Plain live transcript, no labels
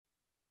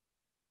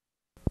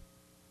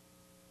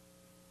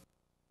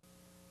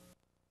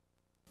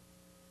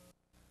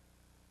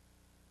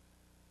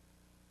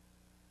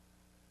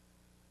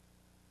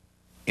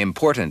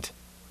Important.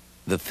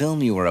 The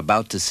film you are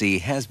about to see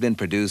has been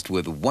produced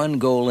with one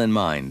goal in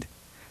mind: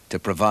 to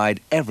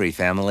provide every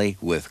family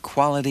with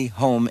quality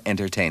home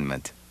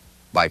entertainment.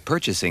 By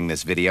purchasing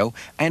this video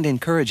and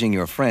encouraging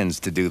your friends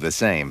to do the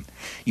same,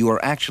 you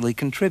are actually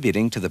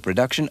contributing to the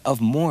production of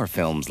more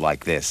films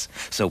like this.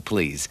 So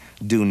please,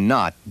 do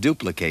not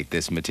duplicate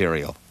this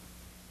material.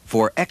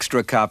 For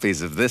extra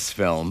copies of this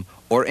film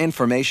or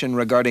information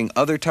regarding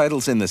other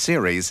titles in the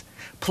series,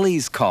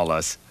 please call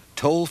us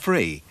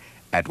toll-free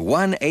at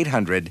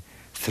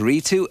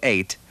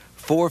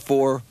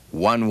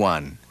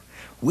 1-800-328-4411.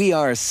 We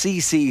are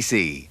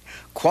CCC,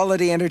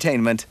 Quality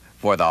Entertainment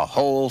for the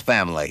whole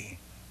family.